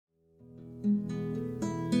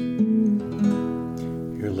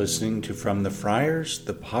listening to From the Friars,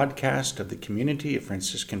 the podcast of the Community of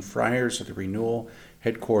Franciscan Friars of the Renewal,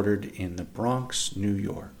 headquartered in the Bronx, New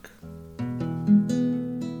York.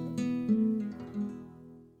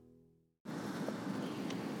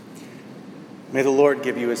 May the Lord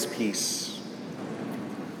give you his peace.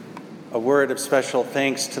 A word of special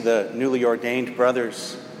thanks to the newly ordained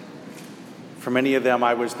brothers. For many of them,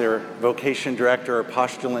 I was their vocation director or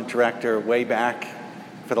postulant director way back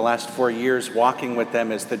for the last 4 years, walking with them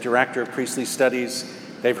as the director of priestly studies.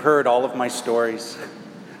 They've heard all of my stories.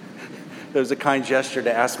 It was a kind gesture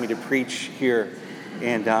to ask me to preach here.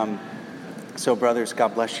 And so brothers,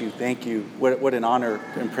 God bless you. Thank you. What an honor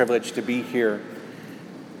and privilege to be here.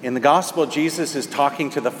 In the gospel, Jesus is talking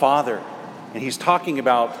to the Father, and he's talking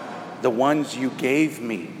about the ones you gave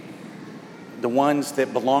me, the ones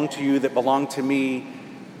that belong to you, that belong to me,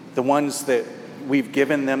 the ones that we've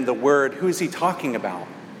given them the word. Who is he talking about?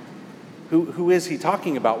 Who is he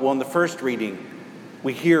talking about? Well, in the first reading,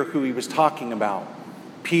 we hear who he was talking about.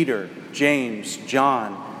 Peter, James,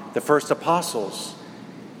 John, the first apostles.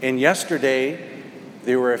 And yesterday,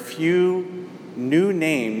 there were a few new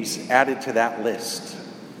names added to that list.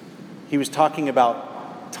 He was talking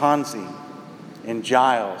about Tanzi and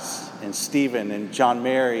Giles and Stephen and John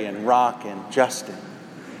Mary and Rock and Justin.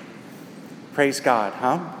 Praise God,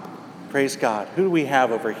 huh? Praise God. Who do we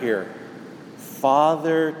have over here?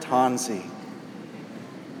 Father Tanzi.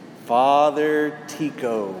 Father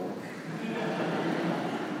Tico.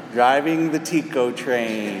 Driving the Tico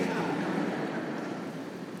train.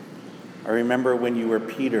 I remember when you were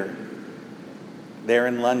Peter, there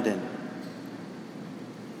in London.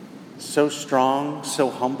 So strong, so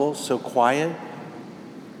humble, so quiet.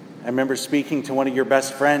 I remember speaking to one of your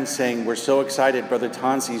best friends saying, "We're so excited, Brother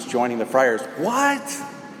Tanzi's joining the Friars." What?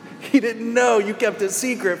 He didn't know. You kept it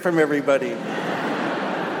secret from everybody.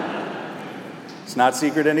 It's not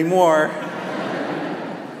secret anymore.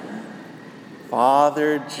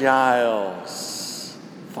 Father Giles.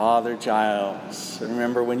 Father Giles. I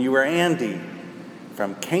remember when you were Andy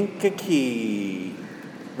from Kankakee.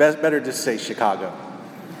 Better just say Chicago.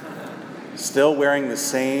 Still wearing the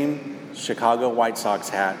same Chicago White Sox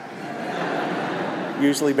hat.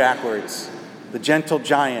 Usually backwards. The gentle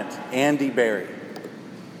giant, Andy Berry.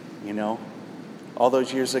 You know, all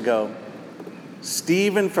those years ago.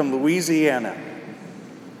 Stephen from Louisiana.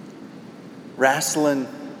 Wrestling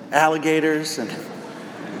alligators. And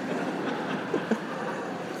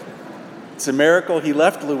it's a miracle he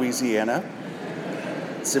left Louisiana.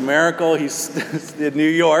 It's a miracle he's in New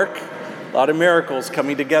York. A lot of miracles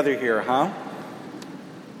coming together here, huh?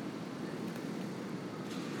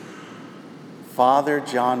 Father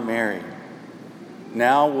John Mary.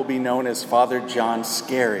 Now will be known as Father John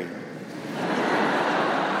Scary.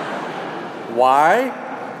 Why?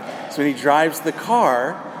 So when he drives the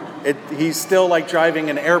car, he's still like driving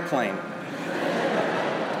an airplane.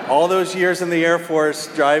 All those years in the Air Force,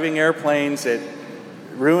 driving airplanes, it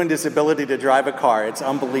ruined his ability to drive a car. It's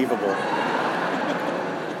unbelievable.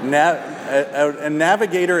 A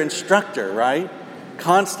navigator instructor, right?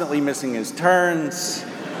 Constantly missing his turns.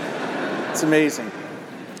 It's amazing.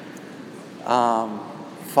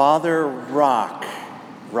 Father Rock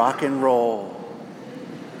and roll.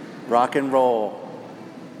 Rock and roll.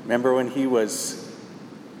 Remember when he was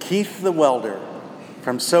Keith the Welder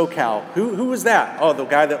from SoCal? Who was that? Oh, the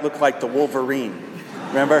guy that looked like the Wolverine.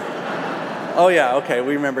 Remember? Oh yeah, okay,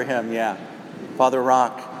 we remember him, yeah. Father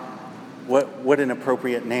Rock. What an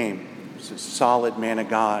appropriate name. He's a solid man of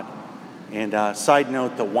God. And side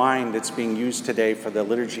note, the wine that's being used today for the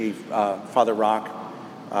liturgy, Father Rock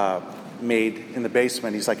made in the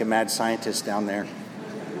basement. He's like a mad scientist down there.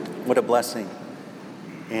 What a blessing.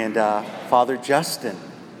 And Father Justin.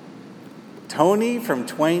 Tony from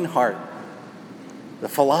Twain Hart. The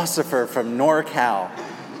philosopher from NorCal.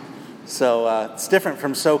 So it's different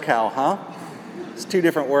from SoCal, huh? It's two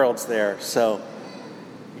different worlds there. So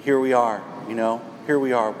here we are, you know. Here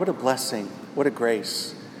we are. What a blessing. What a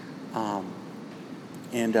grace.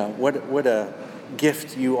 And what a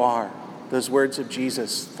gift you are. Those words of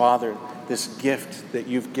Jesus, Father, this gift that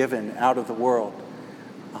you've given out of the world.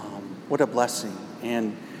 What a blessing.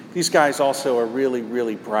 And these guys also are really,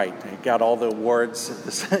 really bright. They got all the awards.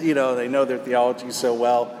 You know, they know their theology so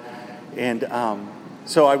well. And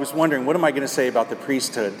so I was wondering, what am I going to say about the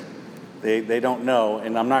priesthood? They don't know,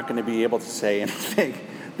 and I'm not going to be able to say anything.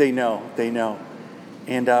 They know.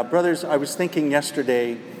 And brothers, I was thinking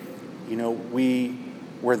yesterday, you know, we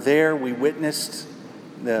were there, we witnessed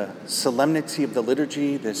the solemnity of the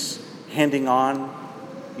liturgy, this handing on.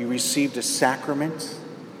 You received a sacrament.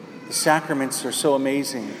 The sacraments are so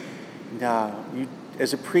amazing. You,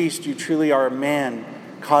 as a priest, you truly are a man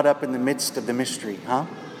caught up in the midst of the mystery, huh?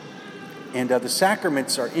 And the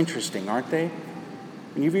sacraments are interesting, aren't they?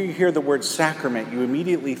 Whenever you hear the word sacrament, you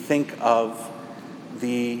immediately think of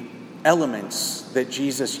the elements that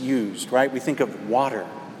Jesus used, right? We think of water,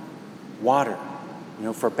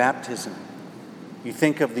 for baptism. You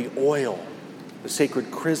think of the oil, the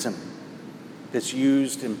sacred chrism that's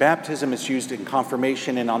used in baptism, it's used in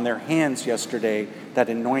confirmation, and on their hands yesterday, that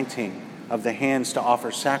anointing of the hands to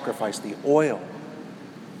offer sacrifice, the oil.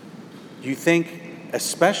 You think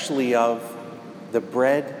especially of the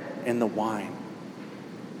bread and the wine.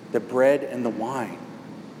 The bread and the wine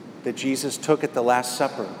that Jesus took at the Last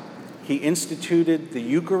Supper. He instituted the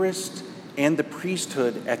Eucharist and the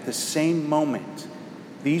priesthood at the same moment.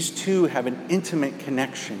 These two have an intimate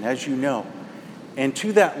connection, as you know. And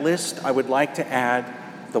to that list, I would like to add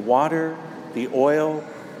the water, the oil,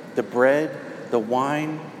 the bread, the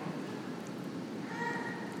wine,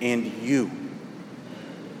 and you.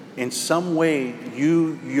 In some way,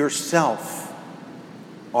 you yourself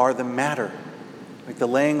are the matter, like the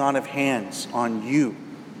laying on of hands on you.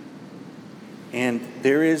 And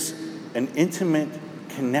there is an intimate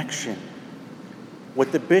connection.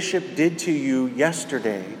 What the bishop did to you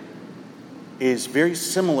yesterday is very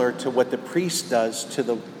similar to what the priest does to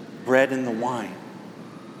the bread and the wine.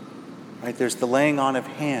 Right? There's the laying on of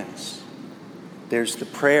hands. There's the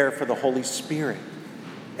prayer for the Holy Spirit.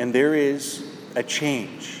 And there is a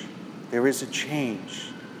change. There is a change.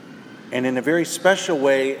 And in a very special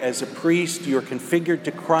way, as a priest, you're configured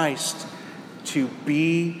to Christ to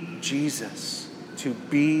be Jesus. To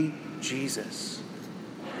be Jesus.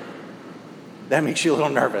 That makes you a little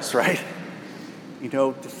nervous, right?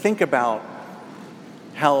 To think about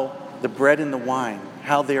how the bread and the wine,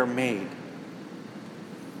 how they are made.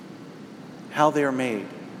 How they are made.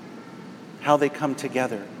 How they come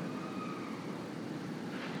together.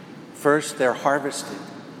 First, they're harvested,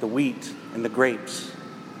 the wheat and the grapes.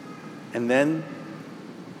 And then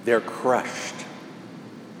they're crushed.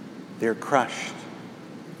 They're crushed.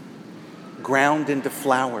 Ground into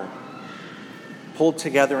flour. Pulled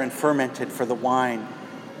together and fermented for the wine.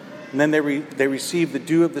 And then they receive the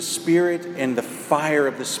dew of the Spirit and the fire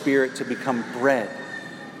of the Spirit to become bread.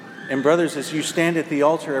 And brothers, as you stand at the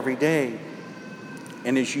altar every day,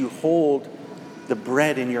 and as you hold the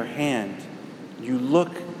bread in your hand, you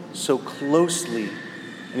look so closely,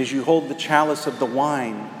 and as you hold the chalice of the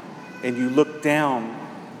wine, and you look down,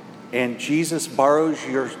 and Jesus borrows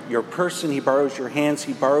your person, he borrows your hands,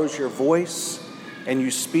 he borrows your voice, and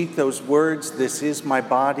you speak those words, "This is my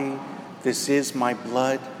body, this is my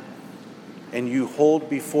blood," and you hold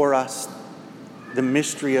before us the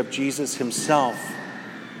mystery of Jesus himself.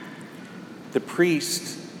 The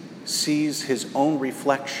priest sees his own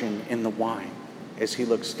reflection in the wine as he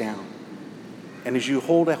looks down. And as you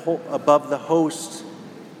hold above the host,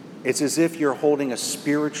 it's as if you're holding a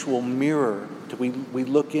spiritual mirror that we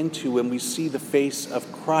look into, and we see the face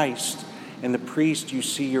of Christ. And the priest, you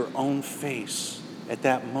see your own face at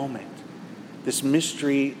that moment. This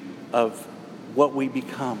mystery of what we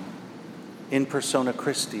become in persona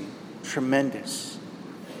Christi. Tremendous.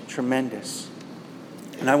 Tremendous.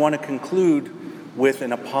 And I want to conclude with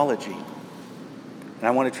an apology. And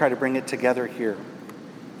I want to try to bring it together here.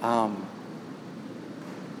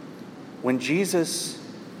 When Jesus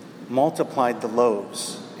multiplied the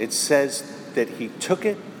loaves, it says that he took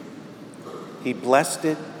it, he blessed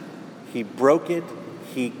it, he broke it,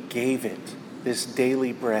 he gave it, this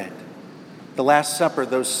daily bread. The Last Supper,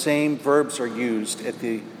 those same verbs are used at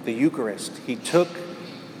the Eucharist. He took,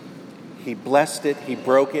 he blessed it, he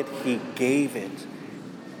broke it, he gave it.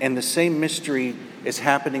 And the same mystery is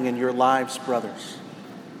happening in your lives, brothers.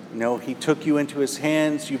 He took you into his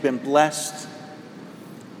hands, you've been blessed,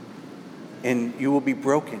 and you will be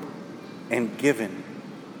broken and given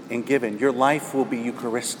and given. Your life will be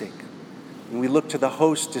Eucharistic. And we look to the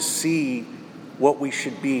host to see what we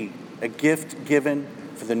should be, a gift given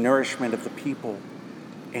for the nourishment of the people.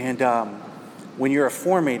 And when you're a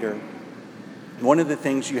formator, one of the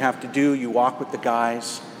things you have to do, you walk with the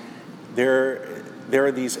guys, there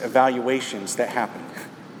are these evaluations that happen.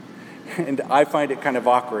 And I find it kind of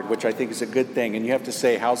awkward, which I think is a good thing. And you have to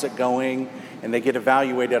say, how's it going? And they get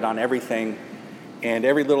evaluated on everything. And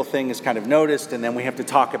every little thing is kind of noticed, and then we have to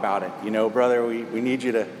talk about it. Brother, we need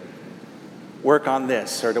you to work on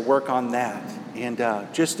this or to work on that. And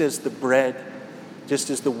just as the bread, just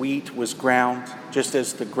as the wheat was ground, just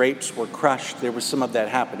as the grapes were crushed, there was some of that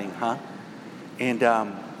happening, huh?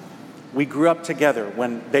 And we grew up together.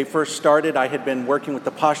 When they first started, I had been working with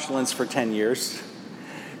the postulants for 10 years.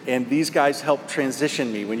 And these guys helped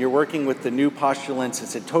transition me. When you're working with the new postulants,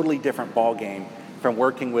 it's a totally different ball game from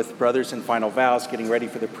working with brothers in final vows, getting ready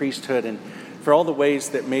for the priesthood, and for all the ways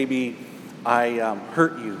that maybe I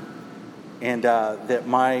hurt you, and that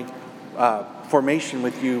my formation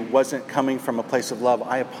with you wasn't coming from a place of love.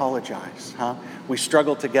 I apologize. We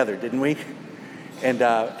struggled together, didn't we? And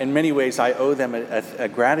in many ways, I owe them a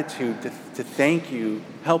gratitude to thank you,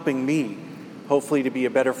 helping me, hopefully to be a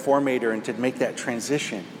better formator and to make that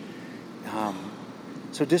transition.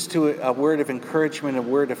 So just to a word of encouragement, a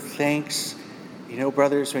word of thanks. You know,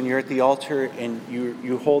 brothers, when you're at the altar and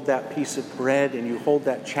you hold that piece of bread and you hold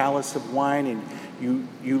that chalice of wine and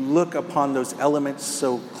you look upon those elements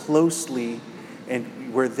so closely,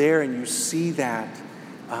 and we're there and you see that,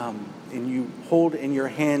 and you hold in your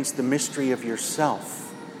hands the mystery of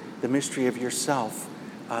yourself,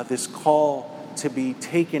 this call to be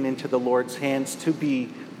taken into the Lord's hands, to be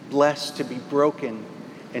blessed, to be broken,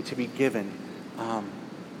 and to be given.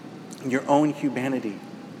 Your own humanity,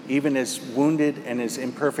 even as wounded and as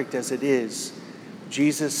imperfect as it is,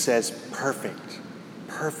 Jesus says, perfect.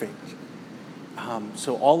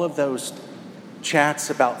 So all of those chats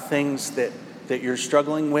about things that you're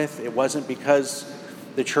struggling with, it wasn't because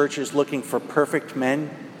the church is looking for perfect men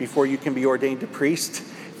before you can be ordained a priest.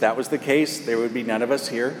 If that was the case, there would be none of us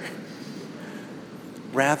here.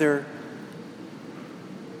 Rather,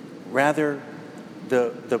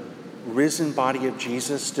 the risen body of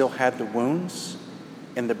Jesus still had the wounds,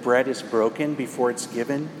 and the bread is broken before it's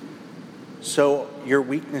given. So your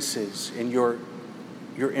weaknesses and your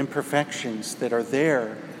imperfections that are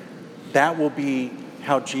there, that will be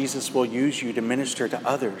how Jesus will use you to minister to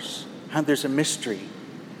others. There's a mystery.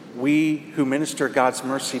 We who minister God's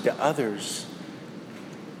mercy to others,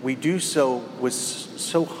 we do so with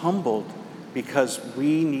so humbled because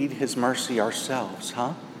we need his mercy ourselves,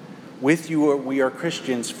 With you we are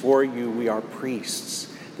Christians, for you we are priests.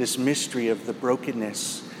 This mystery of the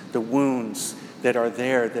brokenness, the wounds that are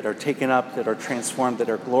there, that are taken up, that are transformed, that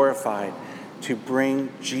are glorified, to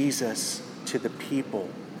bring Jesus to the people,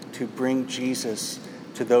 to bring Jesus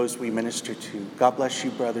to those we minister to. God bless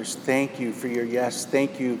you, brothers. Thank you for your yes.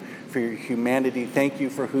 Thank you for your humanity. Thank you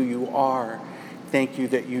for who you are. Thank you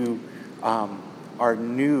that you are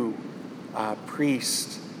new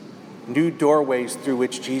priests, new doorways through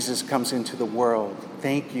which Jesus comes into the world.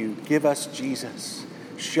 Thank you. Give us Jesus.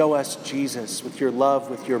 Show us Jesus with your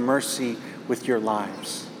love, with your mercy, with your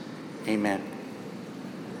lives. Amen.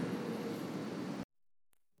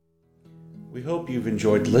 We hope you've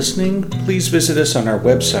enjoyed listening. Please visit us on our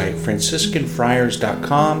website,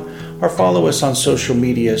 franciscanfriars.com, or follow us on social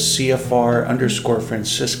media,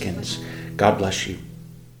 CFR_Franciscans. God bless you.